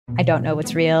I don't know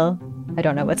what's real. I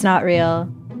don't know what's not real.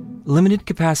 Limited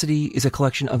Capacity is a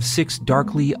collection of 6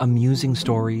 darkly amusing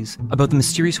stories about the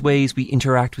mysterious ways we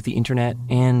interact with the internet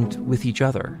and with each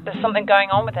other. There's something going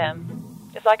on with him.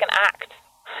 It's like an act.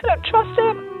 I don't trust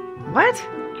him. What?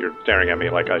 You're staring at me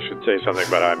like I should say something,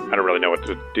 but I don't really know what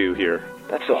to do here.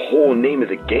 That's the whole name of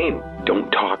the game.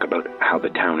 Don't talk about how the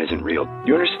town isn't real.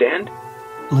 You understand?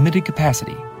 Limited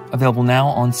Capacity. Available now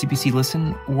on CBC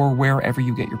Listen or wherever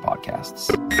you get your podcasts.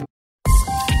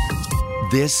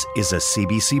 This is a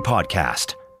CBC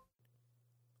podcast.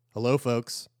 Hello,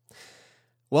 folks.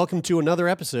 Welcome to another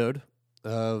episode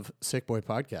of Sick Boy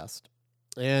Podcast.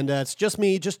 And it's just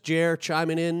me, just Jer,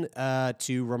 chiming in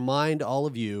to remind all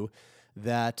of you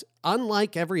that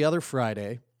unlike every other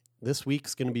Friday, this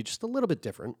week's going to be just a little bit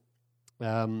different.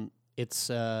 We're not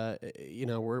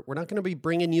going to be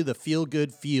bringing you the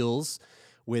feel-good feels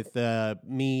with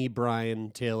me,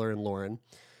 Brian, Taylor, and Lauren,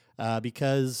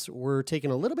 because we're taking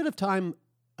a little bit of time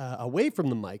away from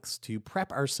the mics to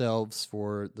prep ourselves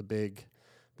for the big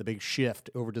shift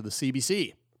over to the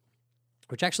CBC,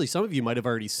 which actually some of you might have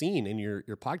already seen in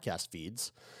your podcast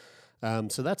feeds.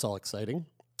 So that's all exciting.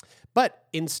 But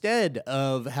instead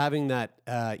of having that,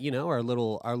 our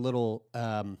little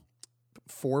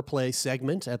foreplay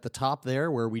segment at the top there,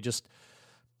 where we just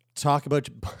talk about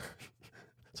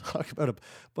a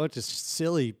bunch of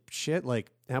silly shit like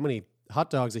how many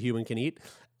hot dogs a human can eat.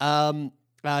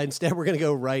 Instead, we're going to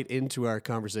go right into our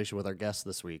conversation with our guest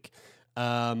this week,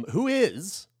 who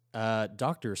is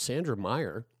Dr. Sandra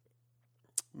Meier.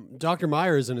 Dr.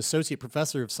 Meier is an associate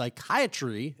professor of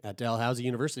psychiatry at Dalhousie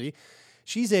University.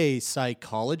 She's a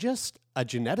psychologist, a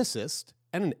geneticist,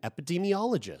 and an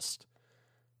epidemiologist.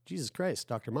 Jesus Christ,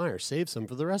 Dr. Meier, save some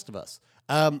for the rest of us.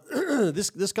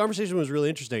 This conversation was really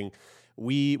interesting.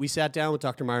 We sat down with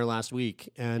Dr. Meier last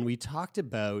week, and we talked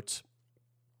about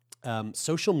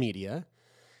social media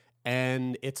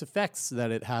and its effects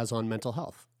that it has on mental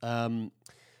health.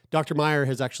 Dr. Meier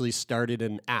has actually started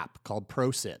an app called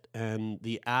ProSit, and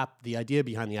the idea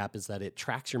behind the app is that it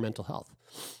tracks your mental health.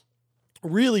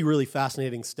 Really, really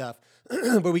fascinating stuff.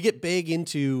 But we get big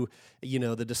into,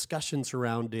 the discussion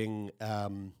surrounding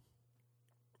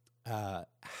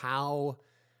how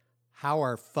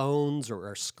our phones or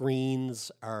our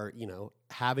screens are,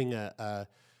 having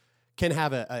can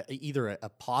have either a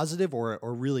positive or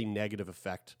really negative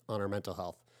effect on our mental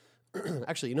health.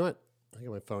 Actually, you know what? I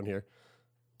got my phone here.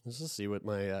 Let's just see what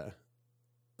my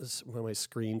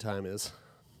screen time is.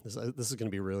 This is going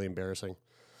to be really embarrassing.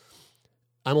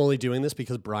 I'm only doing this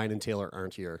because Brian and Taylor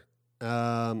aren't here.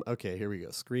 Okay, here we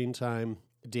go. Screen time,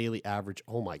 daily average.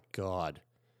 Oh my God.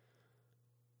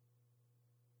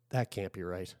 That can't be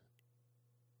right.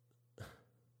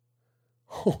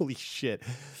 Holy shit.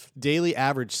 Daily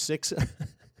average 6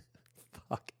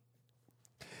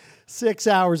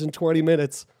 hours and 20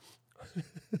 minutes.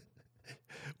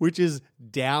 which is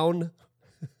down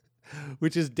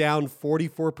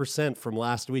 44% from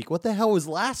last week. What the hell was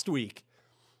last week?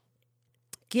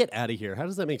 Get out of here. How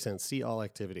does that make sense? See all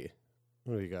activity.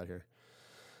 What do we got here?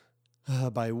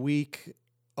 By week.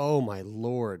 Oh my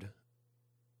Lord.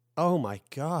 Oh my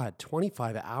God.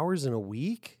 25 hours in a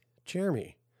week?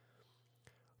 Jeremy.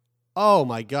 Oh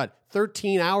my God.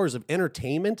 13 hours of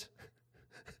entertainment?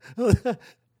 11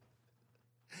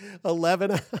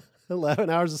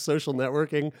 hours of social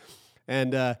networking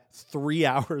and 3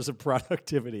 hours of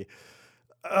productivity.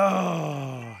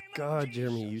 Oh God,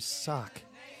 Jeremy, you suck.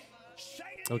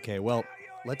 Okay, well,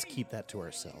 let's keep that to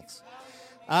ourselves.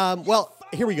 Well,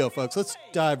 here we go, folks. Let's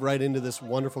dive right into this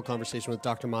wonderful conversation with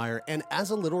Dr. Meier. And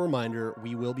as a little reminder,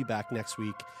 we will be back next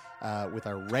week with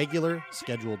our regular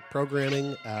scheduled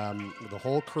programming. The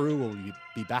whole crew will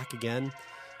be back again.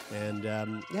 And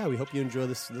we hope you enjoy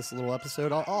this little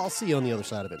episode. I'll see you on the other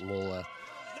side of it, and we'll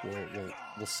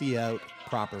see you out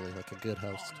properly like a good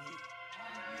host.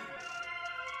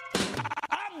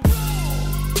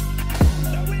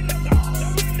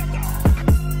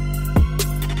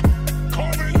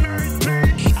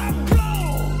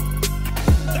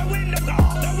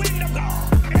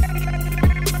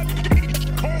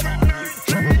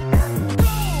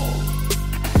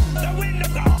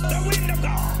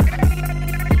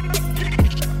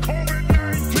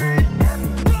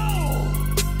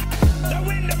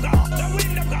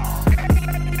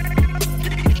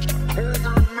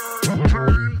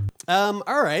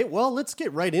 All right, well, let's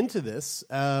get right into this.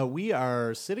 We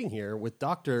are sitting here with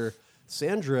Dr.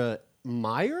 Sandra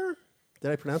Meier.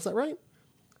 Did I pronounce that right?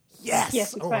 Yes.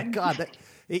 Yes, oh, my God.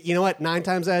 You know what? 9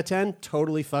 times out of 10,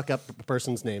 totally fuck up a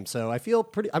person's name. So I feel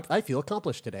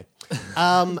accomplished today.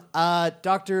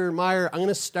 Dr. Meier, I'm going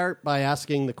to start by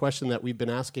asking the question that we've been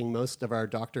asking most of our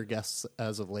doctor guests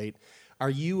as of late. Are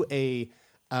you a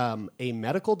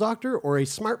medical doctor or a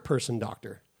smart person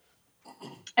doctor?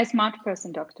 A smart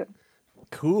person doctor.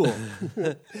 Cool.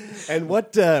 And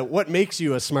what makes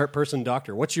you a smart person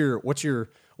doctor? What's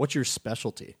your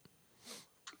specialty?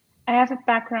 I have a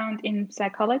background in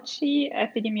psychology,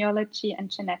 epidemiology,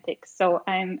 and genetics. So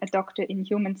I'm a doctor in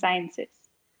human sciences.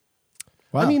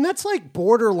 Wow. I mean, that's like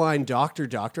borderline doctor,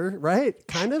 right?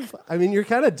 Kind of. I mean, you're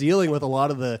kind of dealing with a lot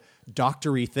of the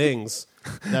doctory things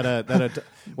well,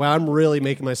 I'm really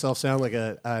making myself sound like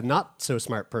a not so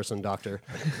smart person doctor.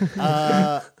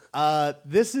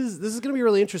 This is going to be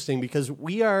really interesting because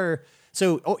we are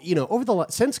since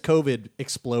COVID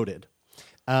exploded.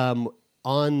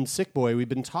 On Sick Boy, we've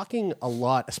been talking a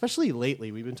lot, especially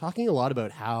lately. We've been talking a lot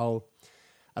about how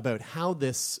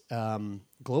this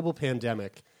global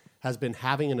pandemic has been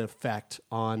having an effect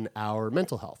on our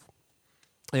mental health.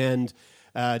 And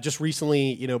just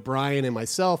recently, Brian and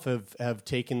myself have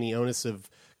taken the onus of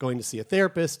going to see a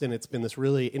therapist, and it's been this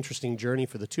really interesting journey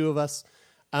for the two of us.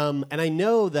 And I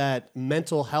know that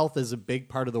mental health is a big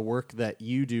part of the work that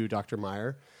you do, Dr.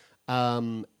 Meier.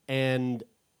 And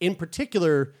in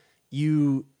particular,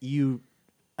 you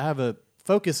have a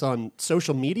focus on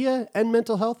social media and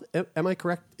mental health. Am I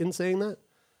correct in saying that?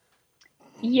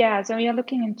 Yeah, so we are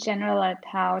looking in general at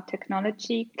how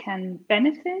technology can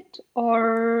benefit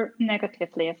or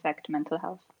negatively affect mental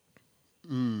health.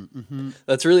 Mm-hmm.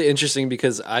 That's really interesting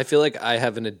because I feel like I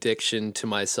have an addiction to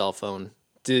my cell phone.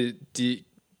 Can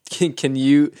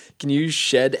you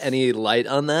shed any light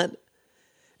on that?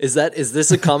 Is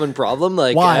this a common problem?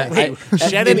 Like, why?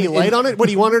 Shed any light on it? What,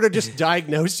 do you want her to just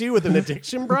diagnose you with an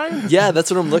addiction, Brian? Yeah,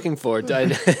 that's what I'm looking for.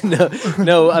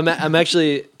 No, I'm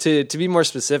actually to be more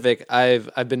specific.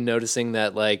 I've been noticing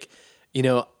that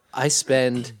I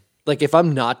spend if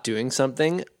I'm not doing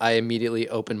something, I immediately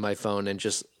open my phone and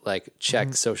just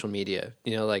check social media.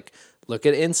 Look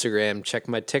at Instagram, check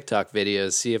my TikTok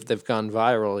videos, see if they've gone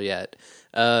viral yet.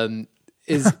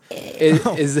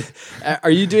 Are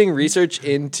you doing research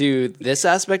into this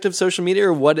aspect of social media,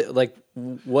 or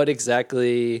what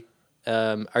exactly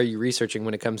are you researching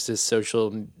when it comes to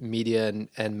social media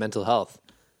and mental health?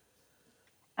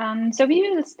 So we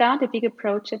will start a big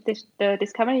approach at the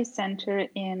Discovery Center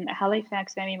in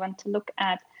Halifax, where we want to look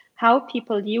at how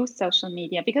people use social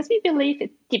media, because we believe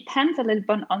it depends a little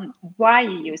bit on why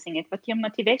you're using it, what your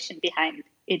motivation behind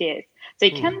it is. So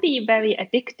it can be very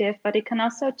addictive, but it can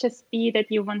also just be that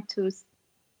you want to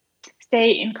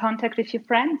stay in contact with your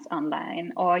friends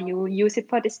online, or you use it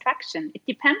for distraction. It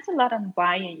depends a lot on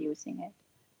why you're using it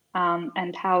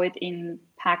and how it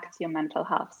impacts your mental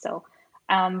health. So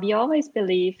we always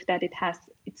believe that it has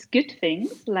its good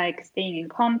things, like staying in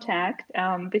contact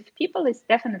with people is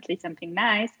definitely something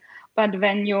nice. But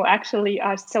when you actually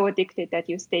are so addicted that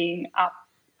you're staying up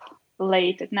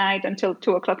late at night until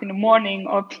 2:00 in the morning,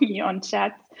 or be on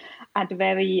chats at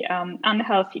very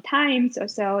unhealthy times or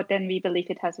so, then we believe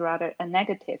it has rather a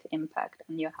negative impact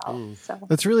on your health. So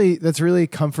that's really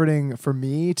comforting for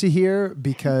me to hear,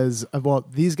 because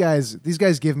these guys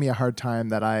give me a hard time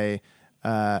that I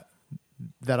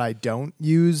don't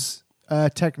use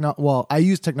I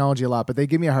use technology a lot, but they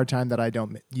give me a hard time that I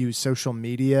don't use social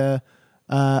media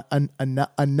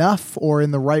enough or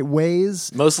in the right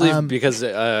ways. Mostly because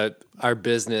our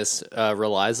business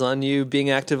relies on you being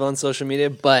active on social media.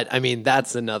 But I mean,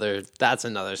 that's another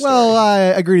story. Well, I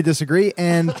agree to disagree,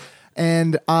 and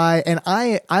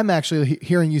I'm actually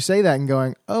hearing you say that and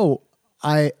going, oh,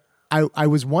 I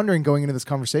was wondering going into this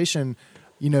conversation,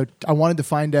 I wanted to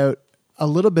find out a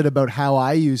little bit about how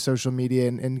I use social media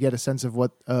and get a sense of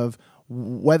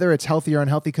whether it's healthy or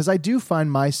unhealthy, because I do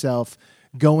find myself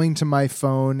going to my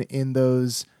phone in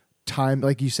those times,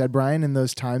 like you said, Brian, in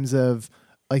those times of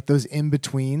those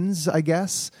in-betweens, I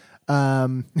guess,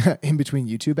 in between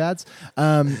YouTube ads.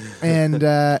 And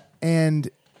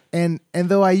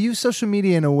though I use social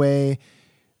media in a way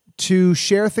to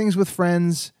share things with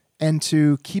friends and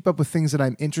to keep up with things that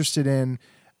I'm interested in,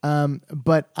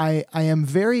 but I am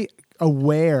very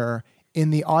aware in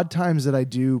the odd times that I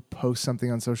do post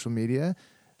something on social media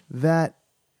that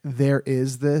there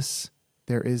is this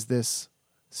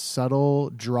subtle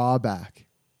drawback.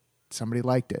 Somebody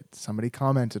liked it. Somebody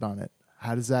commented on it.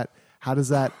 How does that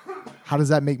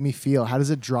make me feel? How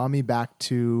does it draw me back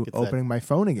to opening my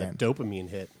phone again? That dopamine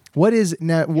hit. What is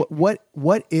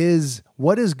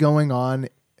going on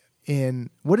in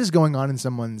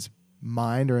someone's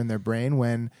mind or in their brain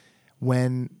when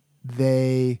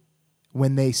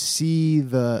when they see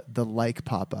the like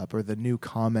pop up or the new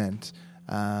comment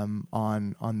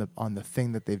on the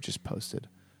thing that they've just posted?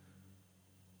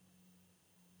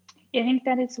 I think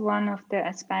that is one of the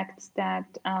aspects that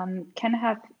can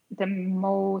have the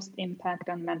most impact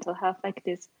on mental health, like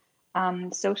this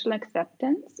social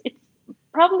acceptance. It's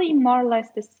probably more or less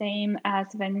the same as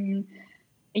when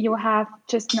you have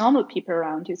just normal people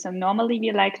around you. So normally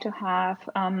we like to have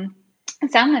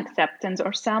some acceptance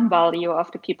or some value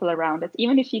of the people around us,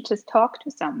 even if you just talk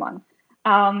to someone.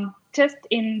 Just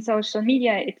in social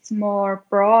media, it's more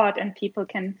broad, and people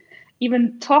can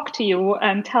even talk to you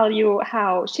and tell you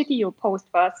how shitty your post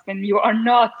was when you are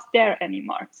not there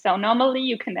anymore. So normally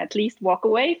you can at least walk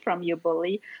away from your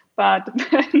bully, but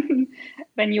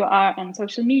when you are on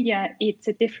social media, it's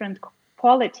a different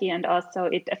quality, and also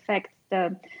it affects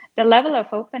the level of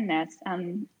openness.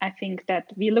 I think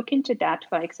that we look into that,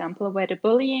 for example, where the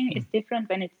bullying is different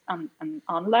when it's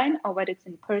online or when it's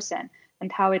in person,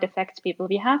 and how it affects people.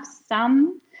 We have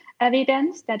some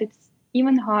evidence that it's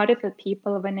even harder for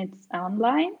people when it's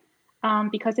online,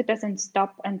 because it doesn't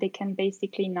stop and they can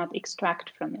basically not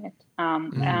extract from it.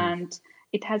 And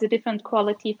it has a different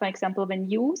quality, for example, when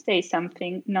you say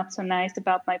something not so nice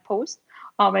about my post,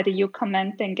 or whether you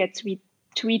comment and gets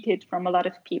retweeted from a lot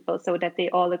of people so that they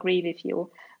all agree with you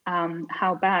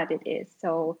how bad it is.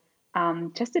 So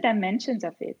just the dimensions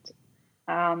of it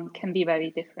can be very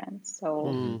different.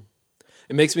 So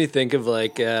it makes me think of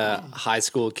like high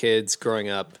school kids growing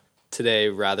up today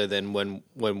rather than when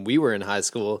we were in high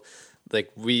school. Like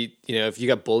we, if you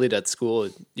got bullied at school,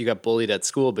 you got bullied at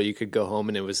school, but you could go home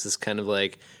and it was this kind of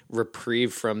like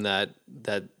reprieve from that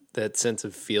sense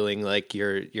of feeling like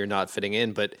you're not fitting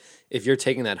in. But if you're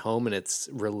taking that home and it's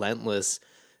relentless,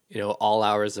 all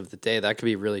hours of the day, that could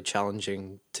be really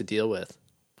challenging to deal with.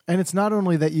 And it's not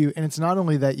only that you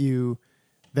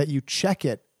check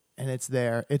it and it's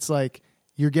there. It's like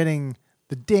you're getting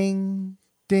the ding,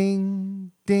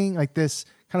 ding, ding, like this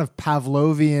kind of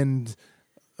Pavlovian,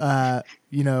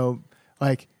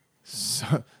 like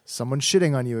someone's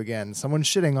shitting on you again. Someone's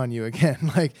shitting on you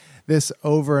again. Like this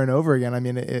over and over again. I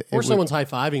mean, someone's high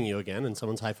fiving you again, and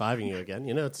someo's high fiving you again.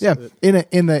 It's in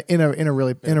a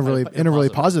really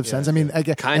positive sense. I mean,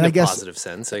 positive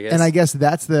sense. I guess, and I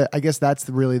guess that's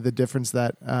really the difference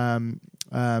that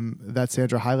that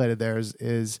Sandra highlighted there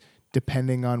is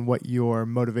depending on what your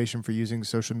motivation for using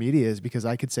social media is. Because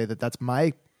I could say that that's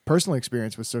my personal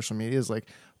experience with social media is like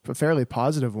a fairly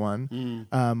positive one,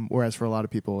 whereas for a lot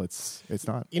of people it's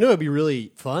not. It'd be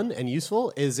really fun and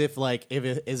useful is if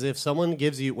someone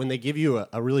when they give you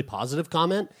a really positive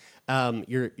comment,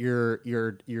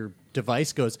 your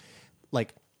device goes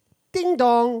like ding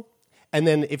dong, and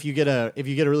then if you get a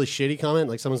really shitty comment,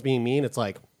 like someone's being mean, it's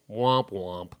like womp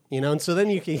womp, and so then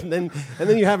you can then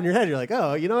you have in your head, you're like,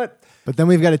 oh, you know what? But then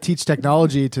we've got to teach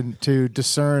technology to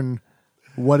discern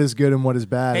what is good and what is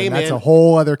bad. Hey, and man. that's a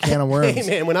whole other can of worms. Hey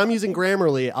man, when I'm using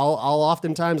Grammarly, I'll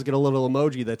oftentimes get a little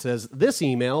emoji that says, "This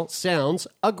email sounds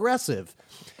aggressive."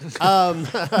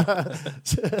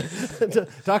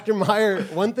 Dr. Meier,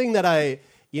 one thing that I,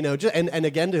 and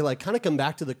again to like kind of come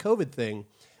back to the COVID thing,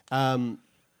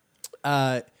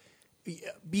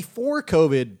 before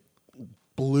COVID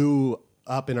blew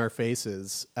up in our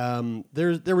faces,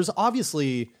 there was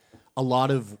obviously a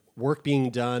lot of work being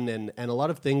done and a lot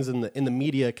of things in the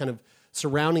media kind of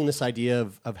surrounding this idea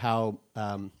of how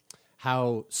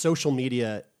social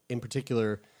media in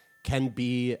particular can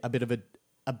be a bit of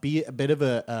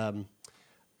a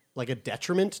like a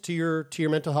detriment to your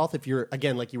mental health if you're,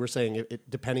 again, like you were saying, it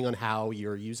depending on how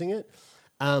you're using it.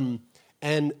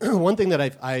 And one thing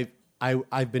that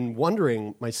I've been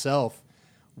wondering myself,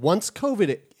 once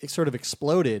COVID sort of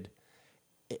exploded,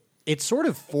 it sort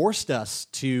of forced us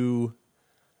to,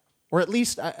 or at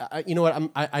least, I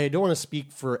don't want to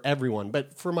speak for everyone,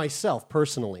 but for myself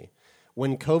personally,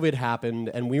 when COVID happened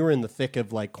and we were in the thick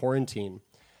of like quarantine,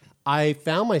 I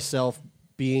found myself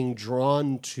being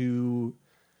drawn to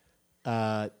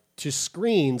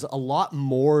screens a lot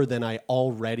more than I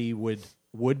already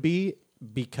would be,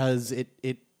 because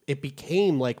it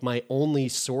became like my only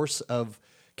source of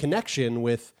connection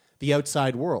with the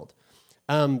outside world.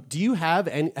 Do you have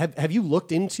you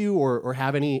looked into or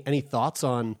have any thoughts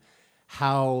on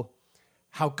how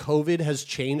COVID has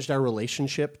changed our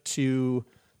relationship to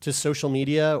social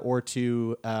media or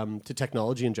to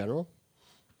technology in general?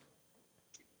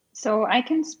 So I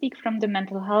can speak from the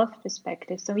mental health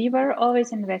perspective. So we were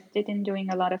always invested in doing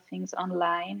a lot of things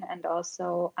online, and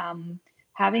also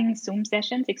having Zoom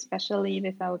sessions, especially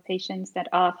with our patients that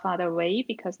are farther away,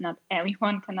 because not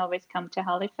everyone can always come to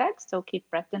Halifax. So Cape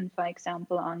Breton, for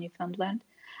example, or Newfoundland.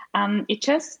 It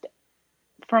just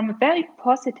from a very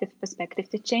positive perspective,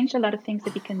 they change a lot of things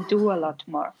that we can do a lot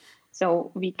more.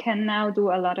 So we can now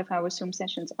do a lot of our Zoom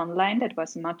sessions online. That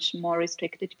was much more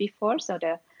restricted before. So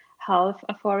the health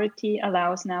authority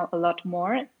allows now a lot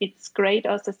more. It's great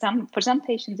also for some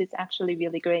patients, it's actually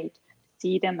really great to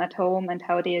see them at home and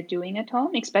how they are doing at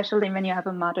home, especially when you have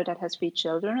a mother that has 3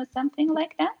 children or something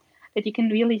like that you can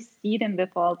really see them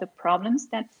with all the problems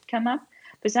that come up.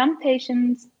 For some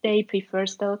patients, they prefer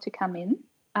still to come in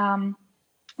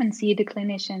and see the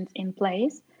clinicians in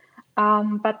place.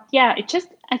 But yeah,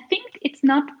 I think it's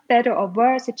not better or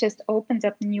worse. It just opens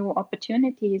up new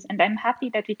opportunities. And I'm happy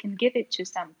that we can give it to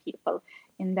some people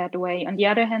in that way. On the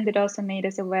other hand, it also made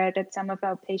us aware that some of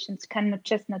our patients cannot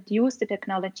just not use the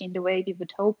technology in the way we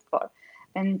would hope for.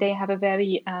 And they have a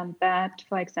very bad,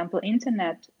 for example,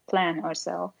 internet plan or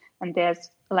so. And there's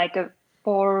like a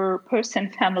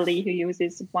 4-person family who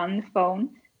uses one phone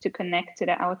to connect to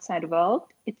the outside world.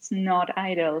 It's not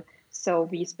ideal. So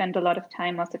we spend a lot of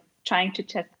time also trying to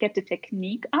just get the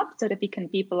technique up so that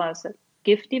people also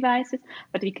give devices,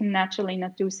 but we can naturally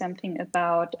not do something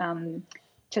about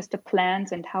just the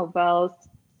plans and how well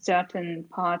certain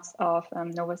parts of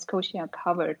Nova Scotia are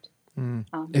covered.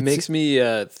 It makes me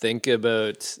think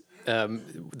about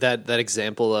that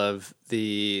example of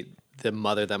the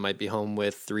mother that might be home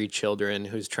with 3 children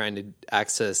who's trying to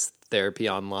access therapy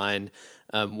online.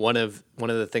 One of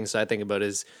the things I think about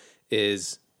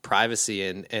is privacy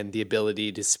and the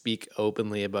ability to speak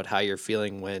openly about how you're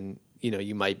feeling when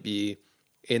you might be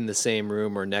in the same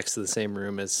room or next to the same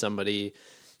room as somebody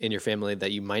in your family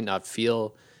that you might not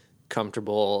feel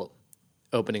comfortable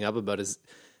opening up about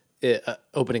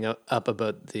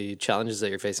about the challenges that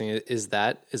you're facing. Is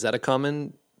that a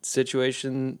common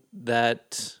situation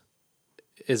that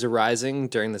is arising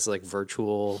during this like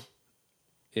virtual,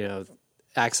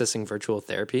 accessing virtual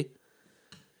therapy?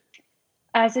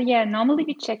 Normally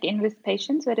we check in with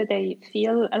patients whether they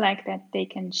feel like that they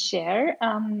can share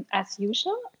as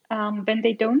usual. When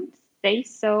they don't say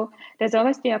so, there's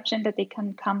always the option that they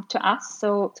can come to us.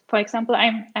 So, for example,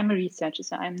 I'm a researcher,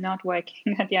 so I'm not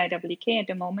working at the IWK at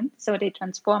the moment. So they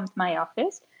transformed my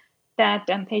office that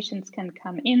patients can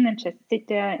come in and just sit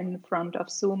there in front of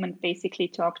Zoom and basically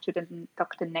talk to the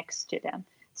doctor next to them.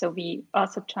 So we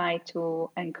also try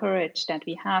to encourage that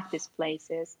we have these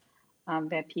places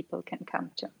where people can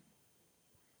come to.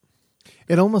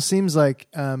 It almost seems like,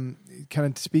 kind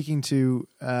of speaking to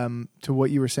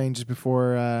what you were saying just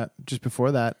before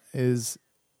that, is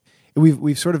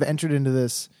we've sort of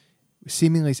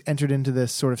seemingly entered into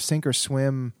this sort of sink or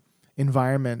swim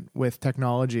environment with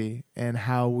technology and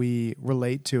how we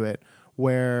relate to it.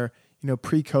 Where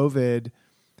pre-COVID,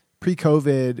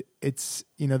 it's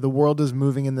the world is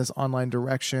moving in this online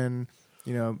direction.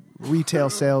 Retail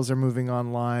sales are moving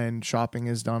online, shopping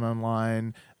is done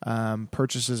online,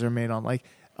 purchases are made on, like,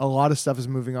 a lot of stuff is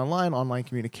moving online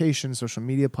communication, social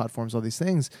media platforms, all these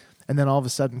things. And then all of a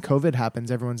sudden COVID happens,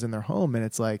 everyone's in their home, and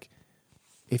it's like,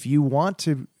 if you want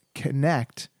to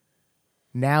connect,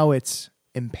 now it's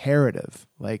imperative.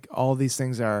 Like, all these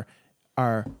things are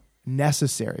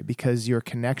necessary because your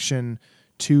connection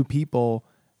to people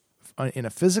in a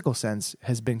physical sense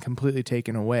has been completely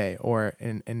taken away,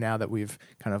 and now that we've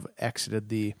kind of exited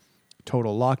the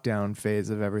total lockdown phase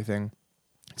of everything,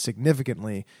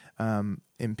 significantly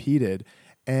impeded.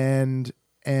 And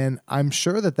I'm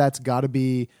sure that that's got to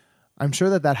be, I'm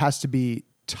sure that has to be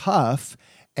tough.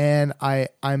 And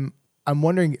I'm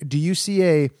wondering, do you see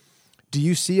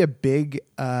a big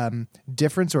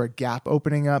difference or a gap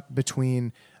opening up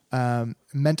between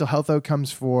mental health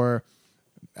outcomes for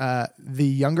the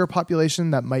younger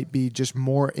population that might be just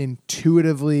more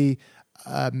intuitively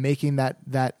making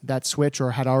that switch,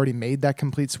 or had already made that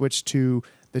complete switch to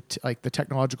the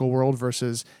technological world,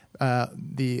 versus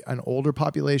an older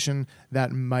population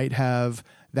that might have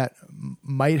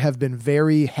been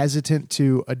very hesitant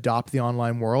to adopt the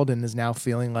online world and is now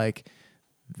feeling like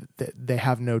they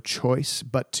have no choice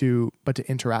but to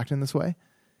interact in this way?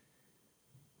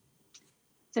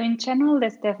 So in general,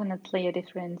 there's definitely a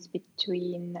difference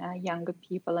between younger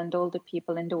people and older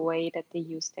people in the way that they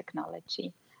use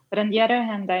technology. But on the other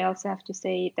hand, I also have to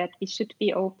say that we should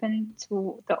be open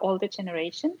to the older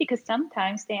generation, because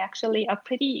sometimes they actually are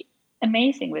pretty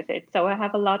amazing with it. So I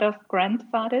have a lot of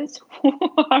grandfathers who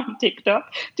are on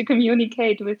TikTok to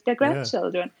communicate with their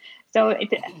grandchildren. So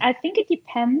I think it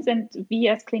depends, and we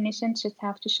as clinicians just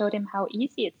have to show them how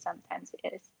easy it sometimes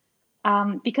is.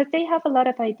 Because they have a lot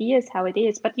of ideas how it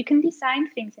is, but you can design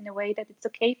things in a way that it's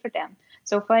okay for them.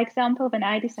 So, for example, when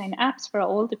I design apps for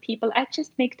older people, I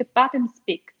just make the buttons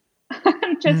big.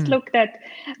 just looked at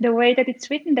the way that it's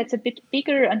written. That's a bit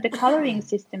bigger, and the coloring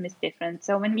system is different.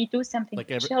 So when we do something Like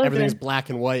for children, everything's black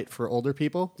and white for older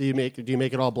people. Do you make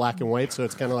it all black and white so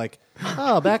it's kind of like,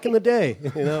 oh, back in the day,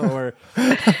 or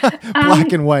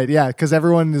black and white? Yeah, because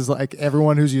everyone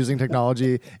who's using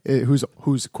technology,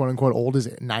 who's quote unquote old, is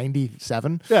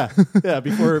 97. Yeah,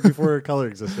 before color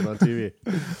existed on TV.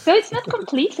 So it's not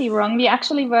completely wrong. We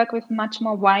actually work with much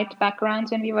more white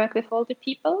backgrounds when we work with older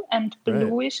people and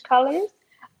bluish colors.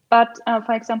 But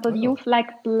for example, youth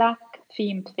like black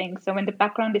themed things. So when the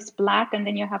background is black and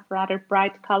then you have rather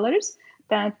bright colors,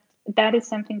 that is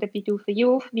something that we do for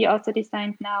youth. We also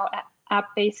designed now an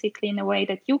app basically in a way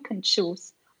that you can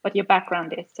choose what your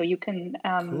background is. So you can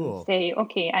say,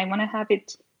 okay, I want to have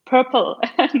it purple,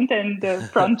 and then the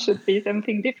front should be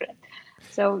something different.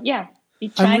 So yeah, we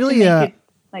try to make it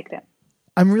like that.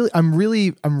 I'm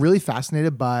really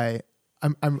fascinated by.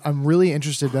 I'm really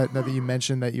interested that you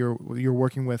mentioned that you're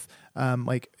working with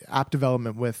like app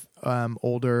development with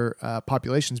older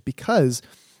populations, because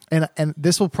and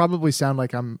this will probably sound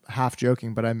like I'm half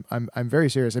joking, but I'm very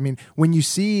serious. I mean, when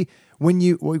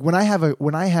I have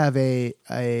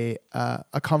a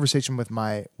conversation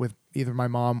with either my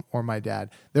mom or my dad,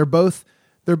 they're both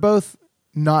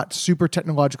not super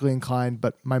technologically inclined,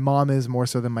 but my mom is more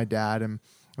so than my dad, and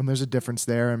there's a difference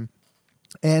there,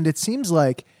 and it seems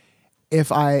like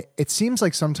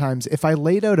sometimes if I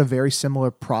laid out a very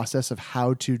similar process of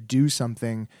how to do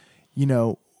something,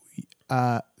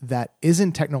 that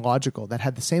isn't technological, that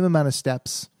had the same amount of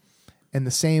steps and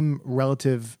the same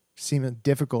relative seeming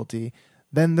difficulty,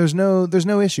 then there's no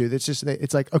issue.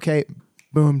 It's like, okay,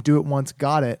 boom, do it once,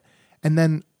 got it. And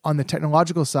then on the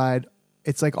technological side,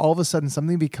 it's like all of a sudden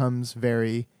something becomes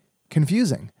very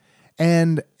confusing.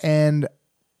 And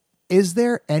is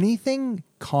there anything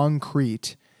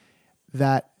concrete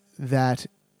that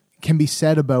can be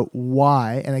said about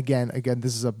why? And again,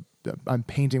 this is I'm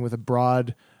painting with a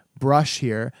broad brush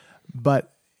here,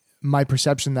 but my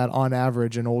perception that on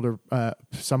average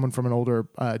someone from an older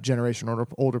generation or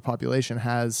older population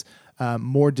has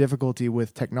more difficulty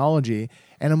with technology.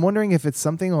 And I'm wondering if it's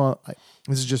something,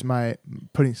 this is just my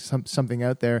putting something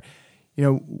out there.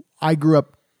 I grew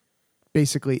up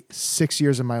basically 7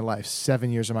 years of my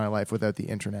life without the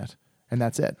internet, and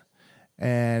that's it.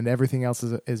 And everything else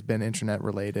has been internet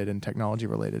related and technology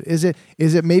related. Is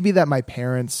it maybe that my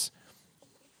parents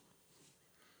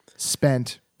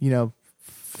spent,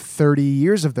 30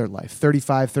 years of their life,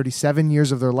 35, 37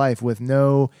 years of their life with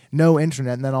no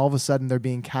internet, and then all of a sudden they're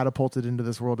being catapulted into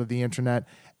this world of the internet,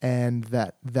 and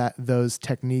that those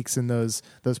techniques and those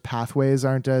pathways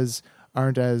aren't as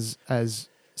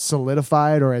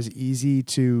solidified or as easy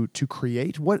to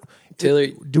create? What, Taylor,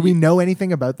 do we know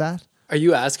anything about that? Are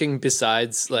you asking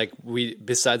besides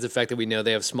the fact that we know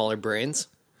they have smaller brains?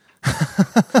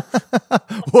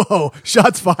 Whoa,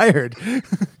 shots fired.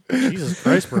 Jesus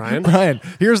Christ, Brian. Brian,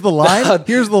 here's the line.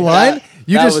 Here's the line.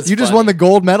 You just won the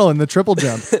gold medal in the triple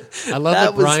jump. I love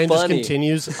that Brian just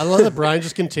continues. I love that Brian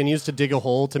just continues to dig a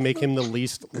hole to make him the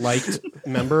least liked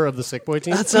member of the Sick Boy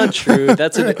team. That's not true.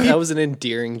 That was an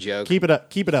endearing joke. Keep it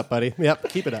up, buddy. Yep,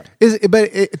 keep it up.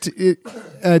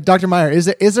 Dr. Meier,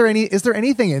 is there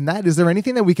anything in that? Is there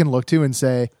anything that we can look to and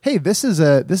say, hey, this is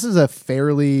a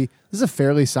fairly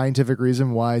scientific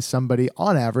reason why somebody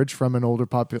on average from an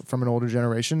older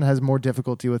generation has more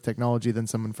difficulty with technology than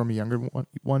someone from a younger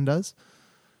one does?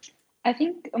 I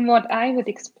think what I would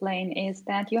explain is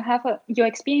that your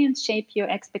experience shape your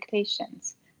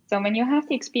expectations. So when you have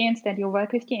the experience that you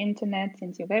work with the internet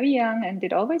since you're very young and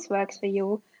it always works for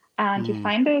you, and you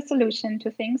find a solution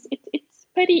to things, it's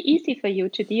pretty easy for you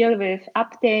to deal with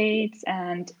updates.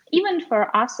 And even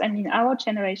for us, I mean, our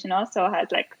generation also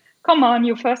had like, come on,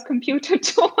 your first computer,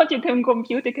 do what your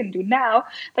computer can do now.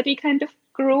 But we kind of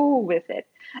grew with it.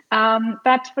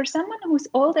 But for someone who's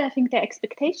older, I think their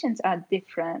expectations are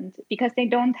different because they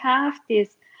don't have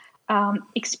this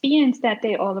experience that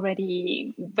they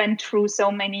already went through so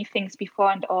many things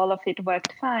before and all of it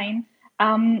worked fine.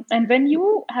 And when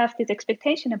you have this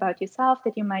expectation about yourself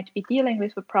that you might be dealing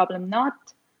with a problem not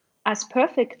as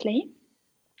perfectly,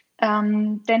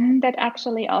 then that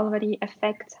actually already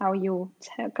affects how you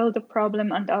tackle the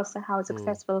problem and also how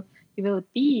successful you will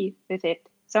be with it.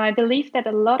 So I believe that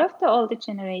a lot of the older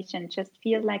generation just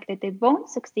feel like that they won't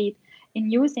succeed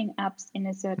in using apps in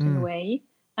a certain way.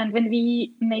 And when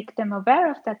we make them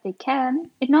aware of that they can,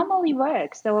 it normally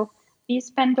works. So we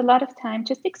spend a lot of time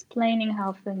just explaining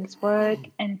how things work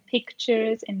and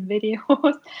pictures and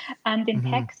videos and in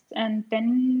text. And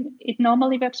then it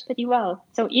normally works pretty well.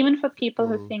 So even for people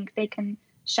who think they can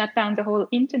shut down the whole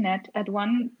internet, at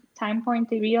one time point,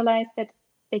 they realize that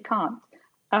they can't.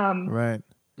 Right.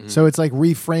 So it's like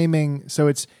reframing. So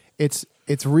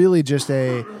it's really just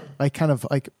a like kind of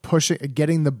like pushing,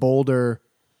 getting the boulder,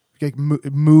 like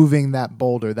moving that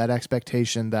boulder, that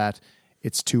expectation that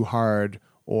it's too hard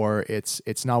or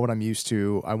it's not what I'm used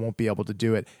to. I won't be able to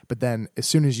do it. But then as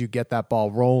soon as you get that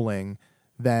ball rolling,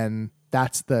 then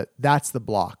that's the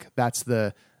block. That's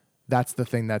the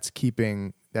thing that's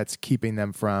keeping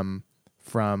them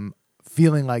from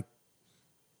feeling like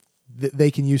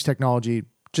they can use technology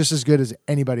just as good as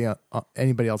anybody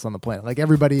else on the planet. Like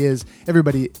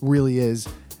everybody really is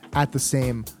at the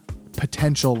same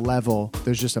potential level.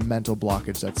 There's just a mental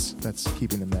blockage that's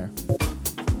keeping them there.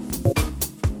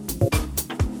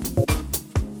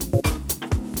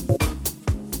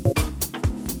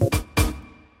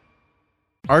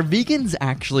 Are vegans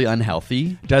actually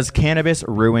unhealthy? Does cannabis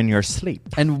ruin your sleep?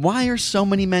 And why are so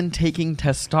many men taking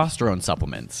testosterone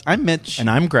supplements? I'm Mitch. And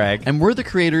I'm Greg. And we're the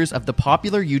creators of the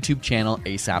popular YouTube channel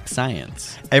ASAP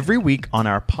Science. Every week on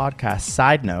our podcast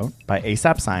Side Note by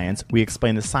ASAP Science, we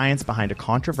explain the science behind a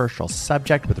controversial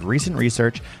subject with recent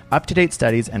research, up-to-date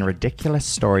studies, and ridiculous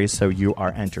stories so you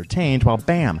are entertained while,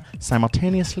 bam,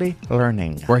 simultaneously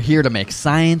learning. We're here to make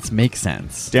science make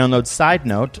sense. Download Side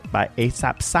Note by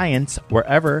ASAP Science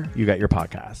wherever you get your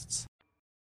podcasts.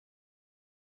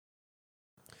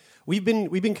 We've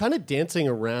been kind of dancing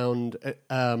around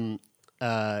the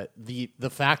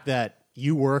fact that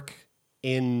you work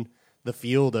in the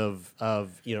field of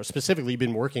specifically you've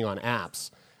been working on apps,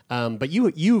 but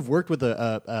you've worked with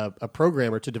a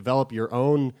programmer to develop your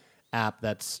own app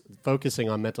that's focusing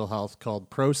on mental health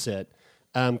called ProSit.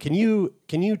 Can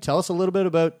you tell us a little bit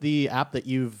about the app that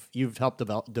you've helped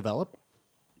develop?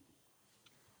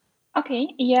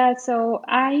 Okay, yeah, so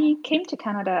I came to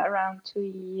Canada around 2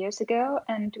 years ago,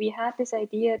 and we had this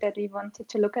idea that we wanted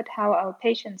to look at how our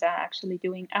patients are actually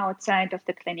doing outside of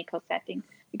the clinical setting.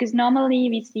 Because normally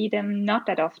we see them not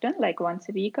that often, like once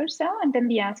a week or so, and then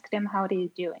we ask them how they're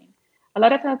doing. A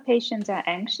lot of our patients are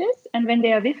anxious, and when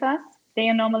they are with us, they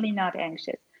are normally not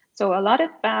anxious. So a lot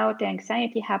about the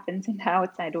anxiety happens in the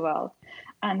outside world.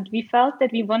 And we felt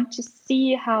that we want to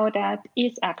see how that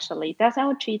is actually. Does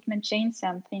our treatment change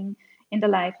something in the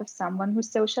life of someone who's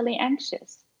socially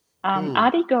anxious?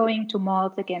 Are they going to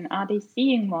malls again? Are they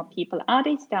seeing more people? Are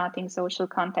they starting social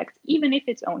contacts, even if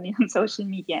it's only on social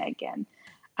media again?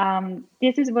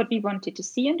 This is what we wanted to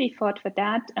see, and we thought for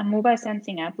that a mobile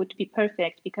sensing app would be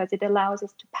perfect because it allows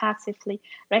us to passively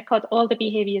record all the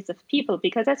behaviors of people.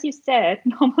 Because as you said,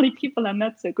 normally people are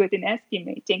not so good in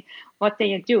estimating what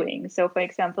they are doing. So, for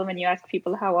example, when you ask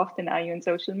people how often are you on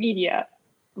social media,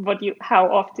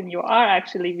 how often you are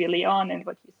actually really on, and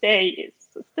what you say is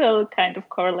still kind of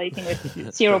correlating with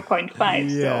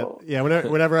 0.5. Yeah.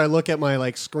 Whenever I look at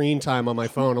my screen time on my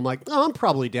phone, I'm like, oh, I'm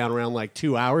probably down around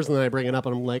 2 hours, and then I bring it up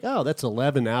and I'm like, oh, that's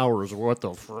 11 hours. What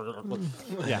the?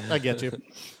 Yeah, I get you.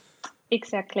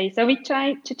 Exactly. So we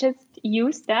try to just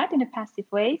use that in a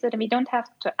passive way so that we don't have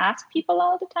to ask people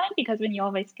all the time, because when you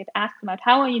always get asked about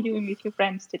how are you doing with your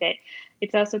friends today,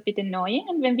 it's also a bit annoying.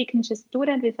 And when we can just do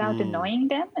that without annoying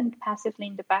them and passively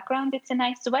in the background, it's a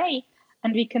nice way.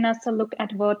 And we can also look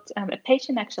at what a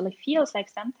patient actually feels like.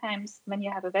 Sometimes when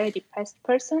you have a very depressed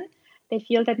person, they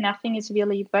feel that nothing is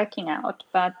really working out.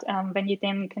 But when you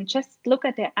then can just look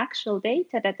at their actual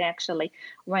data, that they actually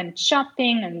went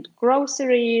shopping and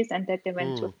groceries and that they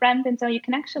went to a friend. And so you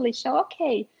can actually show,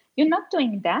 okay, you're not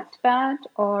doing that bad.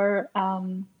 Or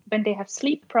when they have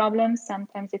sleep problems,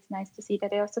 sometimes it's nice to see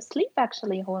that they also sleep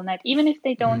actually a whole night. Even if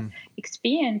they don't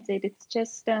experience it, it's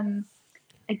just a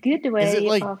good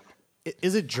way of...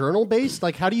 Is it journal based?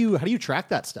 How do you track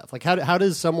that stuff?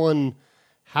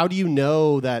 How do you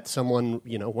know that someone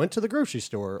went to the grocery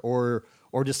store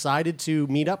or decided to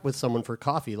meet up with someone for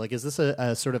coffee? Is this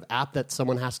a sort of app that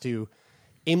someone has to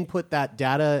input that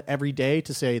data every day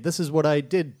to say, this is what I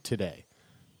did today?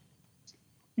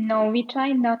 No, we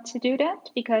try not to do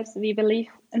that because we believe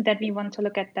that we want to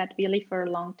look at that really for a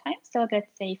long time. So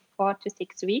let's say 4 to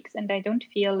 6 weeks. And I don't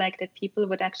feel like that people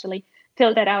would actually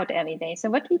fill that out every day. So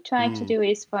what we try to do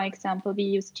is, for example, we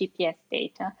use GPS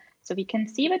data. So we can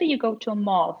see whether you go to a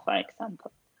mall, for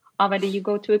example, or whether you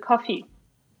go to a coffee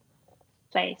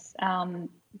place.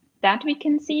 That we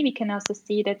can see. We can also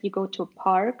see that you go to a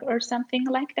park or something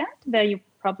like that, where you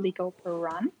probably go for a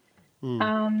run.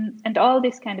 And all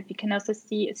this we can also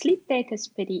see. Sleep data is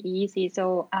pretty easy.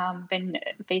 So when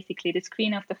basically the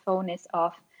screen of the phone is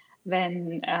off,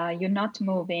 when you're not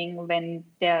moving, when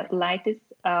the light is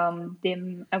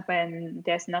dim, when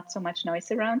there's not so much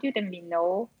noise around you, then we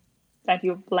know that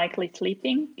you're likely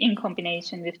sleeping in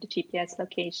combination with the GPS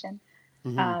location.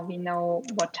 We know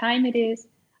what time it is.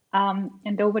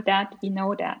 And over that, we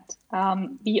know that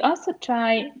We also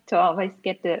try to always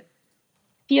get the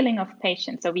feeling of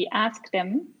patients. So we ask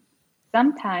them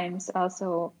sometimes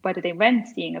also whether they went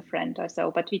seeing a friend or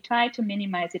so, but we try to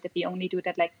minimize it, that we only do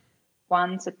that like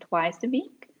once or twice a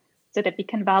week, so that we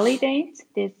can validate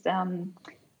this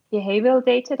behavioral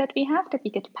data that we have, that we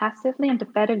get passively, and the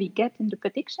better we get in the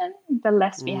prediction, the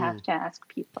less we have to ask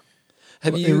people.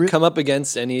 Have you come up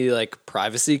against any like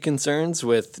privacy concerns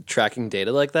with tracking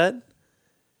data like that?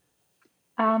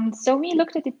 So we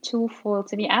looked at it twofold.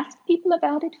 So we asked people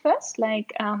about it first,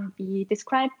 like we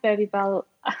described very well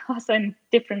also in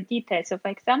different details. So for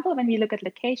example, when we look at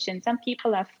location, some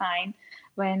people are fine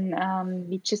when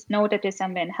we just know that they're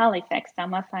somewhere in Halifax.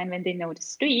 Some are fine when they know the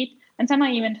street, and some are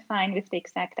even fine with the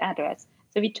exact address.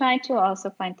 So we try to also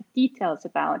find the details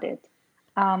about it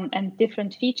and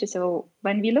different features. So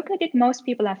when we look at it, most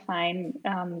people are fine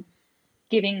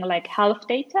giving like health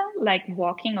data, like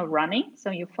walking or running.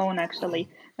 So your phone actually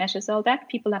measures all that.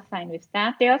 People are fine with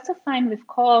that. They're also fine with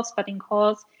calls, but in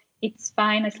calls, it's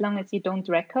fine as long as you don't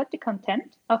record the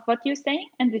content of what you're saying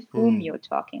and with whom you're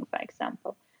talking, for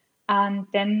example. And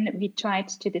then we tried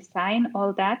to design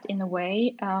all that in a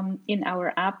way in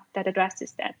our app that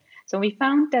addresses that. So we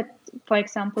found that, for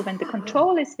example, when the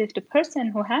control is with the person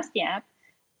who has the app,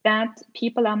 that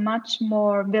people are much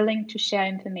more willing to share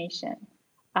information.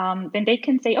 Then they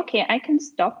can say, okay, I can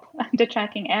stop the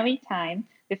tracking every time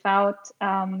without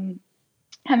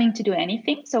having to do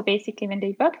anything. So basically, when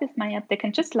they work with my app, they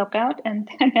can just log out and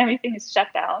then everything is shut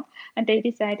down. And they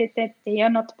decided that they are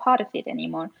not part of it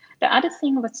anymore. The other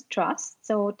thing was trust.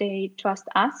 So they trust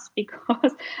us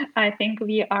because I think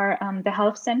we are the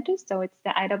health center. So it's the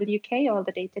IWK. All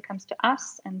the data comes to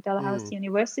us and Dalhousie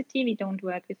University. We don't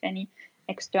work with any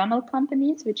external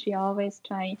companies, which we always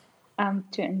try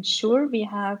to ensure. We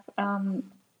have,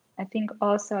 I think,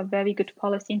 also a very good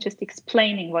policy in just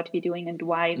explaining what we're doing and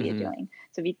why we're doing.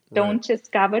 So we don't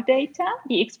just gather data,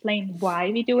 we explain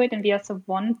why we do it. And we also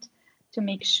want to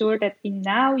make sure that we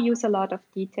now use a lot of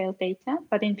detailed data.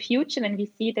 But in future, when we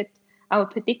see that our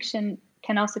prediction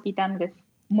can also be done with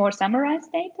more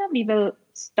summarized data, we will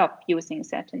stop using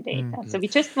certain data. So we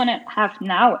just want to have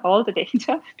now all the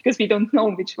data because we don't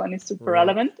know which one is super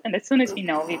relevant. And as soon as we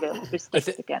know, we will restrict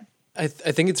it again. I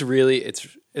think it's really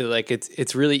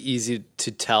easy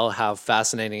to tell how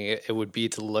fascinating it would be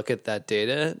to look at that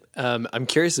data. I'm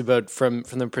curious about from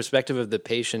the perspective of the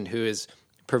patient who is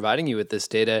providing you with this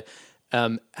data,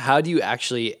 how do you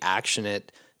actually action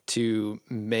it to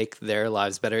make their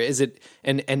lives better? Is it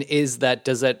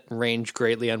does that range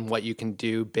greatly on what you can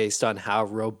do based on how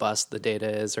robust the data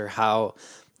is or how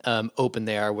open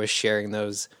they are with sharing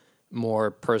those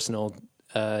more personal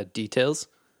details?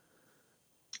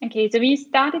 Okay, so we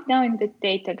started now in the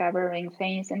data gathering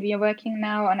phase, and we are working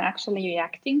now on actually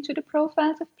reacting to the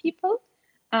profiles of people.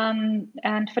 And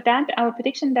for that, our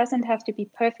prediction doesn't have to be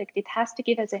perfect. It has to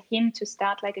give us a hint to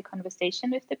start like a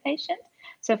conversation with the patient.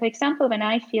 So, for example, when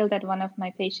I feel that one of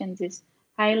my patients is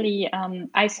highly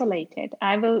isolated,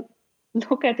 I will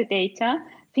look at the data,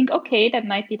 think, okay, that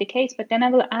might be the case, but then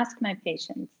I will ask my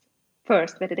patients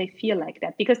first whether they feel like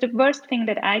that. Because the worst thing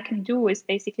that I can do is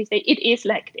basically say, it is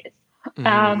like this.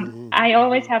 I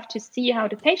always have to see how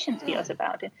the patient feels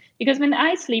about it. Because when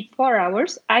I sleep 4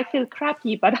 hours, I feel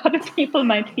crappy, but other people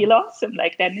might feel awesome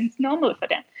like that. And it's normal for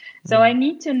them. So I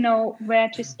need to know where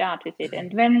to start with it.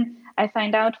 And when I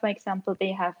find out, for example,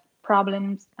 they have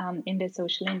problems in their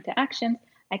social interactions,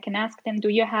 I can ask them, do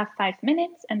you have 5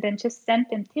 minutes? And then just send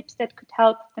them tips that could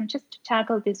help them just to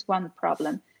tackle this one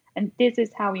problem. And this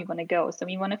is how we want to go. So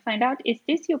we want to find out, is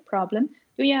this your problem?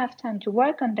 Do you have time to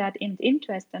work on that, in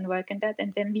interest and work on that?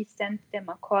 And then we send them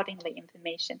accordingly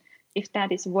information. If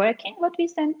that is working, what we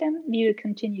send them, we will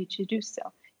continue to do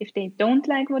so. If they don't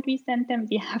like what we send them,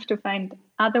 we have to find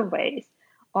other ways.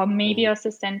 Or maybe also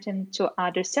send them to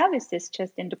other services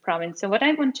just in the province. So what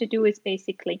I want to do is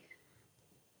basically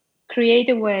create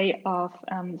a way of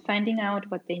finding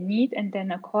out what they need and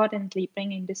then accordingly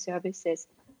bringing the services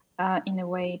in a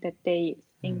way that they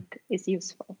think is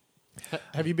useful.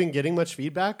 Have you been getting much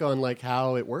feedback on like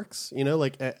how it works? You know,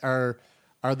 like are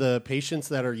the patients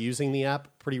that are using the app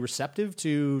pretty receptive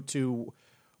to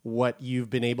what you've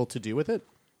been able to do with it?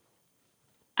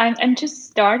 I'm just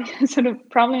starting. So the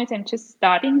problem is I'm just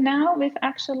starting now with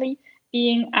actually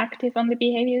being active on the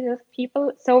behaviors of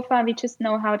people. So far, we just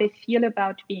know how they feel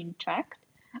about being tracked.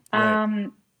 Right.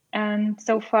 And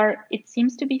so far, it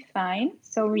seems to be fine.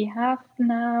 So we have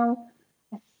now,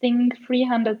 I think,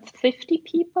 350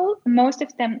 people. Most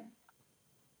of them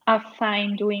are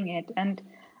fine doing it. And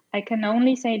I can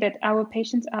only say that our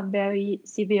patients are very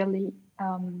severely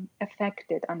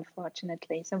affected,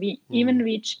 unfortunately. So we even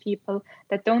reach people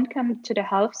that don't come to the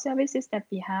health services that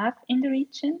we have in the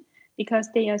region because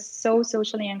they are so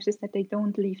socially anxious that they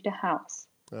don't leave the house.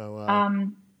 Oh, wow.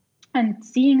 And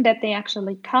seeing that they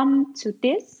actually come to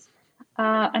this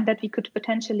and that we could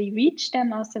potentially reach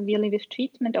them also really with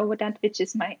treatment over that, which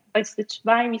is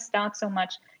why we start so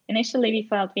much. Initially, we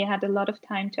felt we had a lot of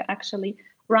time to actually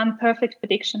run perfect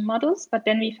prediction models, but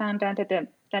then we found out that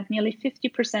nearly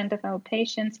 50% of our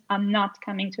patients are not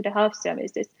coming to the health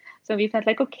services. So we felt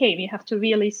like, okay, we have to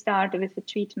really start with a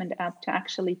treatment app to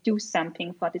actually do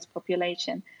something for this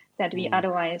population that we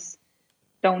otherwise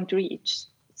don't reach.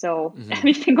 So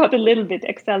everything got a little bit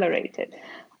accelerated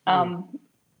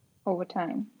over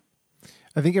time.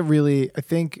 I think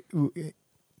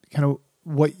kind of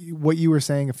what you were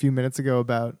saying a few minutes ago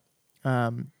about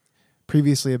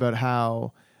previously about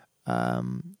how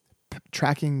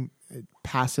tracking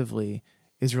passively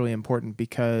is really important,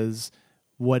 because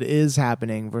what is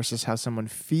happening versus how someone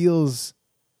feels,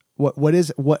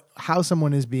 how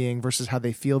someone is being versus how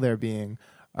they feel they're being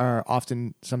are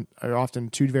often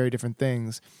two very different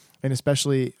things. And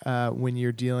especially when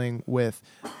you're dealing with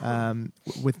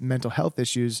mental health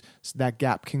issues, that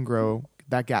gap can grow.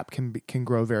 That gap can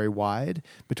grow very wide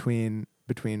between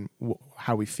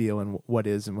how we feel and what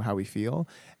is and how we feel.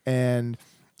 And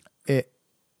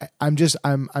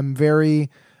I'm very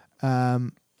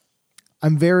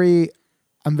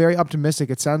optimistic.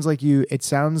 It sounds like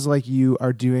you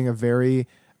are doing a very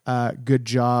good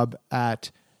job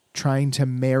at trying to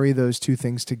marry those two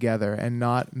things together and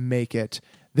not make it,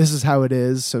 this is how it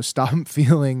is, so stop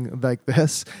feeling like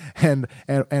this, and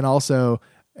also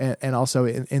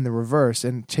in the reverse,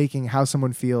 and taking how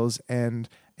someone feels and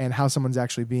how someone's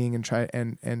actually being,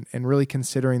 and really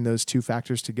considering those two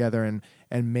factors together and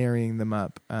marrying them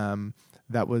up.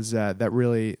 That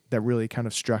really kind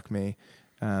of struck me.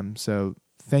 So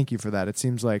thank you for that. It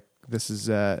seems like this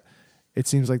has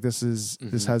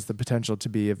the potential to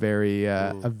be a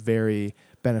very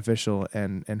beneficial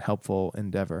and helpful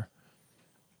endeavor.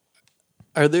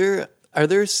 Are there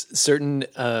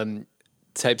certain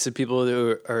types of people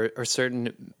who are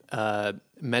certain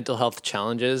mental health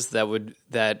challenges that would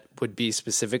be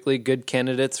specifically good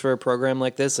candidates for a program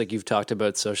like this? Like you've talked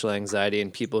about social anxiety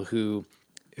and people who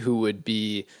would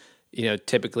be,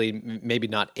 typically maybe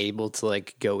not able to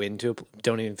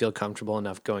don't even feel comfortable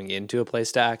enough going into a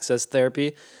place to access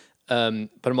therapy. But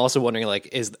I'm also wondering,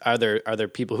 are there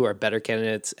people who are better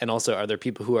candidates, and also are there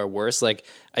people who are worse? Like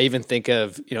I even think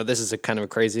of, this is a kind of a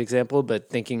crazy example, but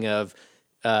thinking of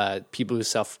people who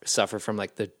suffer from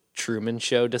the Truman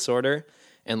Show disorder,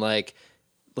 and like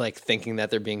thinking that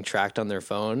they're being tracked on their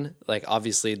phone. Like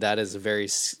obviously that is a very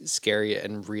scary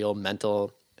and real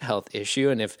mental health issue.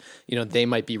 And if, they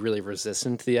might be really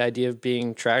resistant to the idea of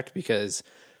being tracked because,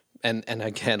 and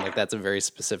again, that's a very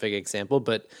specific example,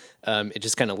 but it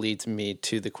just kind of leads me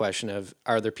to the question of,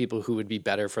 are there people who would be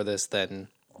better for this than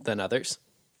others?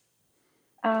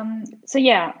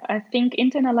 I think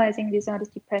internalizing disorders,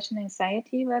 depression,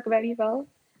 anxiety work very well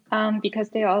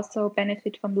because they also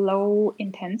benefit from low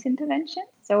intense intervention.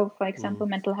 So, for example,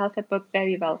 mental health have worked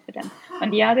very well for them. On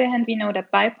the other hand, we know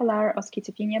that bipolar or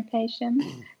schizophrenia patients,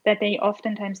 that they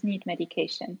oftentimes need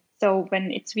medication. So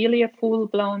when it's really a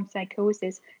full-blown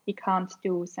psychosis, we can't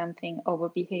do something over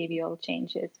behavioral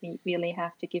changes. We really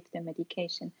have to give them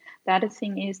medication. The other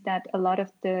thing is that a lot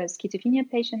of the schizophrenia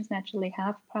patients naturally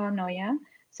have paranoia.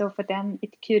 So for them,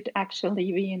 it could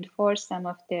actually reinforce some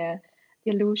of their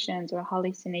delusions or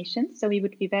hallucinations. So we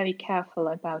would be very careful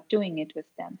about doing it with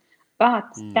them.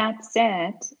 But that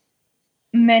said,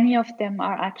 many of them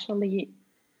are actually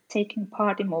taking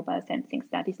part in mobile sensing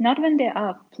studies, not when they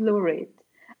are fluid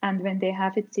and when they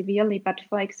have it severely, but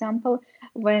for example,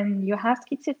 when you have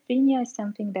schizophrenia is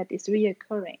something that is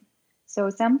reoccurring. So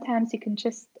sometimes you can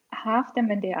just have them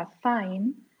when they are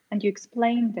fine, and you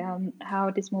explain them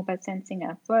how this mobile sensing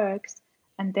app works,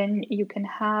 and then you can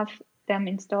have them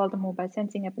install the mobile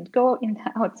sensing app and go in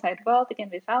the outside world again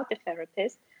without the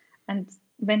therapist. And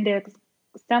when there's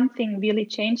something really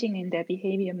changing in their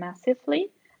behavior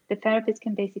massively, the therapist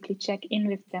can basically check in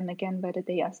with them again whether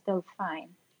they are still fine.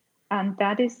 And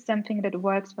that is something that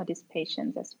works for these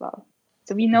patients as well.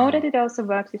 So we know that it also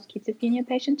works with schizophrenia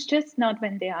patients, just not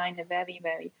when they are in a very,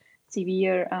 very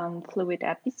severe fluid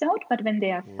episode, but when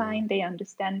they are fine, they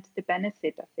understand the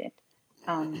benefit of it.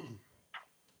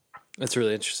 That's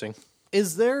really interesting.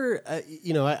 Is there,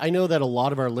 I know that a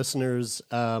lot of our listeners,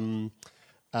 there's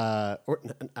a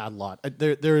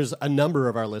number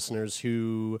of our listeners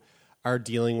who are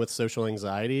dealing with social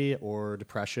anxiety or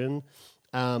depression,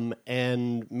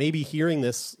 and maybe hearing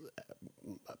this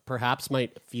perhaps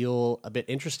might feel a bit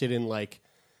interested in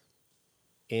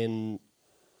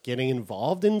getting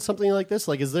involved in something like this?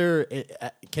 Like, is this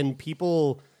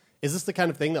the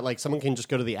kind of thing that like someone can just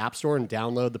go to the App Store and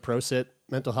download the ProSit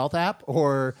mental health app,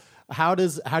 or how do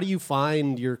you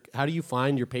find your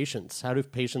patients? How do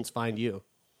patients find you?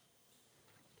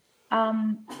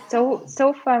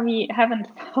 So far we haven't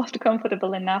felt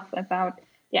comfortable enough about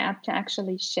the app to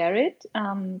actually share it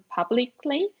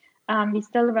publicly. We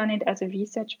still run it as a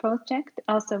research project,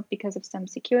 also because of some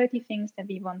security things that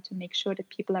we want to make sure that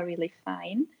people are really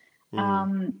fine.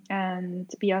 And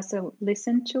we also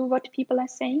listen to what people are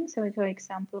saying. So, for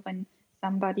example, when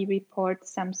somebody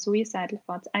reports some suicidal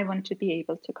thoughts, I want to be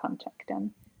able to contact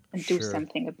them and do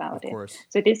something about it.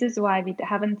 So this is why we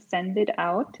haven't sent it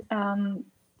out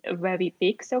very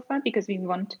big so far, because we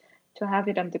want to have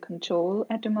it under control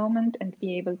at the moment and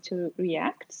be able to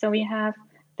react. So we have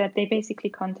that they basically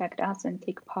contact us and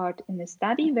take part in the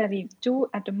study, where we do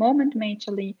at the moment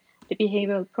majorly the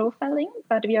behavioral profiling,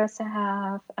 but we also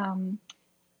have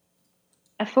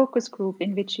a focus group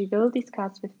in which we will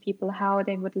discuss with people how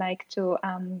they would like to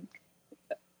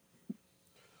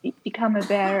become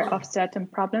aware of certain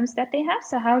problems that they have.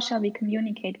 So how shall we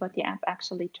communicate what the app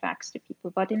actually tracks to people?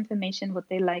 What information would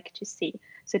they like to see?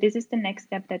 So this is the next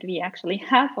step, that we actually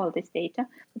have all this data,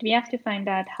 but we have to find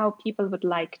out how people would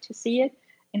like to see it,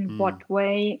 in what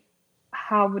way,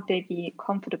 how would they be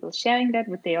comfortable sharing that?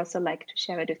 Would they also like to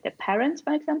share it with their parents,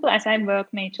 for example? As I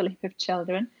work majorly with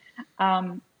children,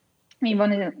 we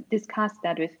want to discuss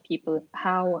that with people,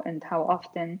 how and how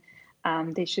often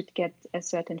they should get a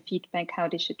certain feedback, how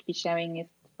they should be sharing it,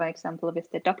 for example, with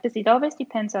the doctors. It always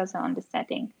depends also on the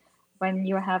setting. When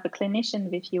you have a clinician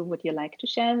with you, would you like to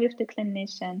share with the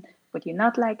clinician? Would you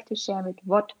not like to share it?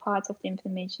 What parts of the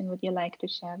information would you like to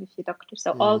share with your doctor?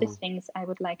 So all these things I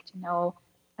would like to know,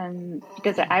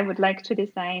 because I would like to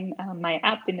design my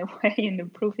app in a way and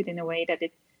improve it in a way that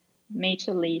it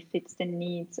majorly fits the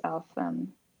needs of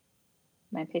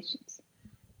my patients.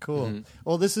 Cool.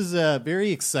 Well, this is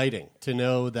very exciting to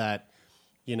know that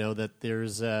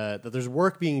that there's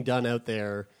work being done out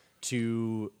there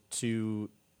to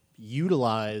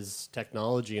utilize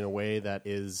technology in a way that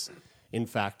is, in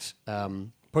fact,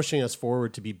 pushing us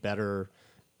forward to be better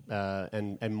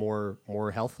and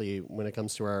more healthy when it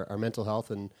comes to our mental health,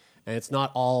 and it's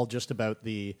not all just about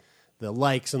the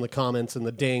likes and the comments and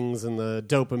the dings and the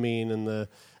dopamine and the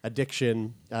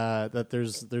addiction. That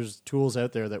there's tools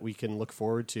out there that we can look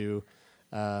forward to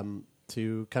kind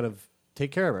of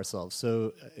take care of ourselves.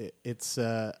 So it's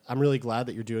I'm really glad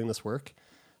that you're doing this work,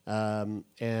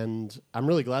 and I'm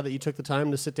really glad that you took the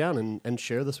time to sit down and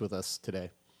share this with us today.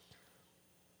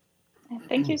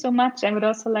 Thank you so much. I would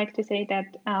also like to say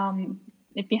that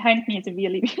behind me is a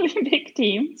really, really big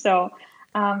team. So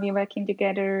we're working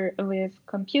together with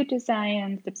computer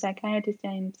science, the psychiatrist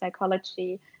and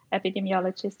psychology,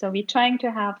 epidemiologists. So we're trying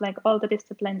to have like all the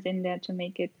disciplines in there to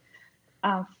make it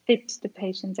fit the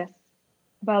patients as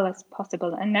well as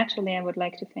possible. And naturally, I would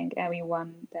like to thank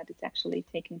everyone that is actually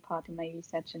taking part in my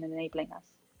research and enabling us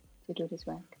to do this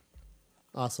work.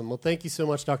 Awesome. Well, thank you so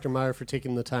much, Dr. Meier, for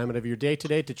taking the time out of your day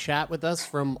today to chat with us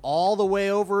from all the way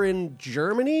over in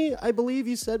Germany, I believe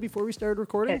you said before we started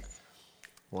recording. Yes.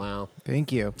 Wow.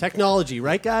 Thank you. Technology,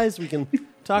 right, guys? We can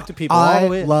talk to people all the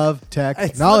way. I love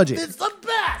technology. It's the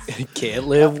best. Can't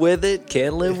live with it,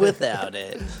 can't live without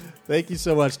it. Thank you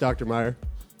so much, Dr. Meier.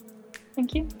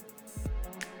 Thank you.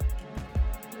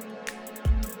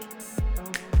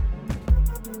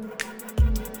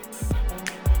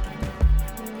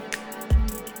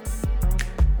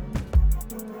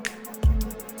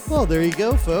 Well, there you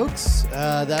go, folks.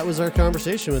 That was our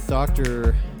conversation with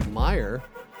Dr. Meier,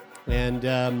 and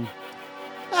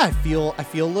I feel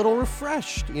a little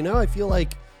refreshed. I feel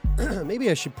like maybe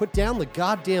I should put down the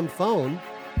goddamn phone,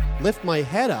 lift my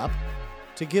head up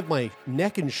to give my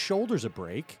neck and shoulders a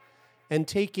break, and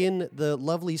take in the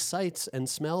lovely sights and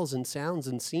smells and sounds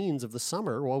and scenes of the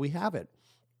summer while we have it.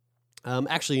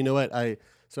 Actually, you know what? I've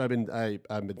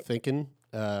been thinking.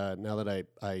 Now that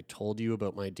I told you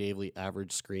about my daily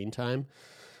average screen time,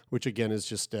 which again is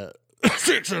just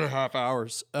 6.5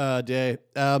 hours a day.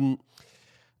 How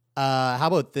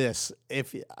about this?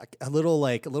 If a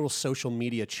little social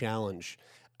media challenge.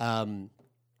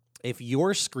 If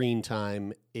your screen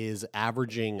time is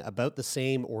averaging about the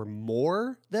same or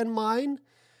more than mine,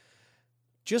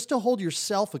 just to hold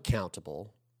yourself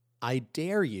accountable, I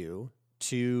dare you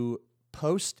to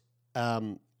post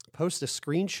a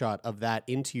screenshot of that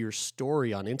into your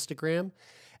story on Instagram,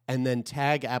 and then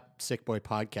tag @SickBoy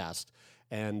Podcast,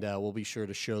 and we'll be sure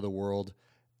to show the world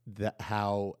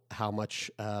how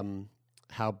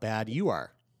bad you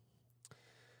are.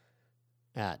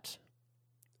 at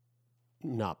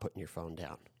not putting your phone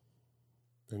down.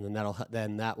 And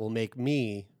then that will make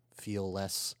me feel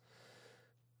less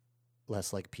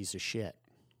like a piece of shit.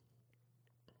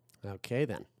 Okay,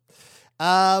 then.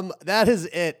 That is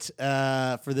it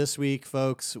for this week,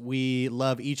 folks. We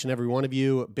love each and every one of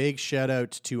you. Big shout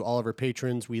out to all of our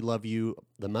patrons. We love you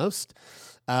the most.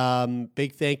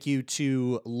 Big thank you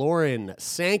to Lauren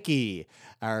Sankey,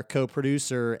 our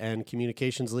co-producer and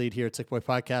communications lead here at Sick Boy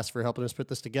Podcast, for helping us put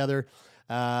this together.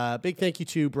 Big thank you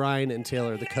to Brian and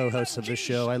Taylor, the co-hosts of this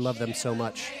show. I love them so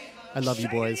much. I love you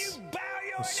boys.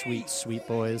 Sweet, sweet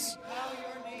boys.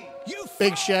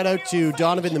 Big shout out to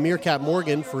Donovan the Meerkat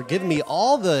Morgan for giving me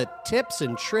all the tips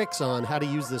and tricks on how to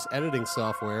use this editing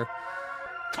software.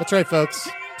 That's right, folks.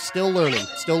 Still learning.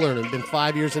 Been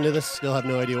 5 years into this. Still have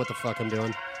no idea what the fuck I'm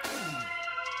doing.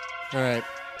 All right.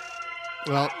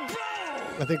 Well,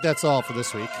 I think that's all for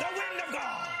this week.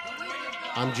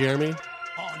 I'm Jeremy,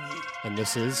 and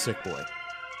this is Sick Boy.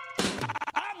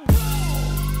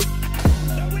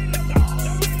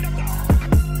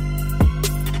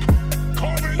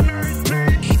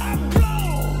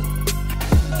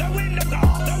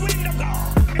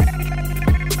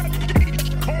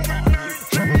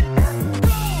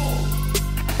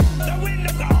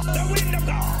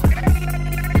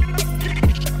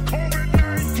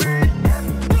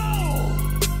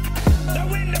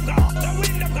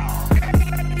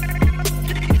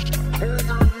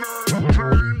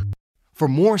 For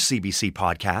more CBC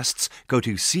podcasts, go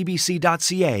to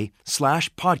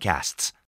cbc.ca/podcasts.